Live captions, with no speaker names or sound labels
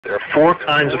There are four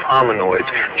kinds of hominoids,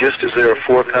 just as there are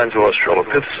four kinds of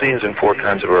Australopithecines and four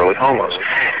kinds of early Homos.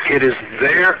 It is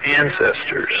their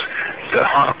ancestors, the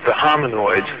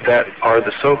hominoids, that are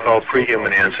the so-called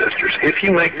pre-human ancestors. If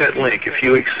you make that link, if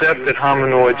you accept that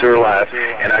hominoids are alive,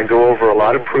 and I go over a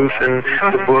lot of proof in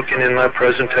the book and in my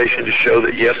presentation to show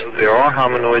that yes, there are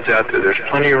hominoids out there. There's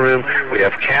plenty of room. We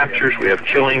have captures, we have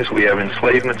killings, we have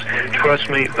enslavements. Trust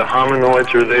me, the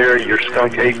hominoids are there. Your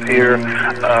skunk ape here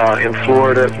in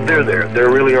Florida, they're there. They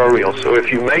really are real. So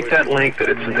if you make that link that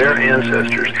it's their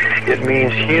ancestors, it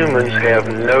means humans have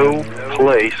no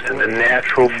place in the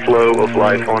natural flow of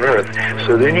life on Earth.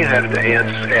 So then you have to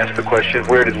ask the question,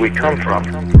 where did we come from?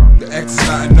 The X is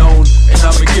not known, and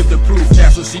I'ma give the proof.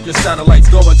 National secret satellites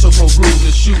going to Peru to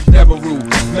shoot Neveru.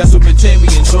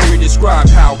 Mesopotamians already describe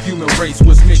how human race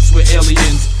was mixed with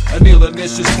aliens. Anil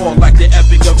Anish is more like the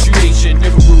epic of creation.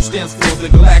 Nibiru stands for the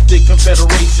Galactic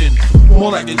Confederation.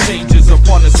 More like the changes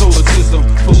upon the solar system.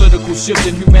 Political shift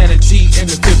in humanity in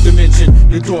the fifth dimension.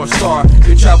 The North Star,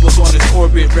 it travels on its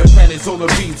orbit. Red planet,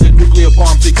 solar beams, and nuclear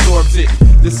bombs absorbs it.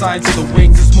 The signs of the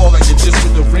wings is more like the disc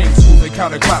with the rings, moving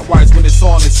counterclockwise when it's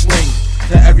on its swing.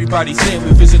 Now everybody's saying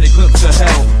we're visiting a glimpse of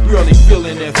hell. We're only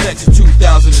feeling the effects of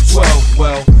 2012.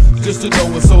 Well, just to know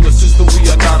a solar system, we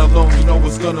are not alone. You know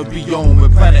what's gonna be on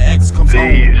when Planet X comes home.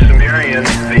 The Sumerians,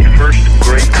 the first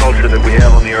great culture that we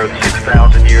have on the Earth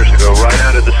 6,000 years ago, right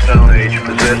out of the Stone Age,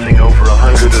 possessing over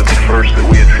 100 of the first that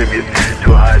we attribute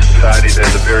to a high society. They're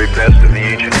the very best of the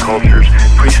ancient cultures,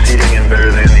 preceding and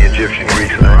better than the Egyptian,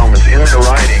 Greeks, and the Romans. In their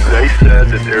writing, they said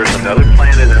that there's another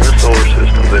planet in the solar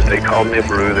system that they called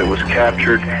Nibiru that was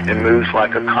captured and moves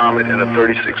like a comet in a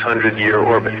 3,600-year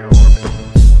orbit.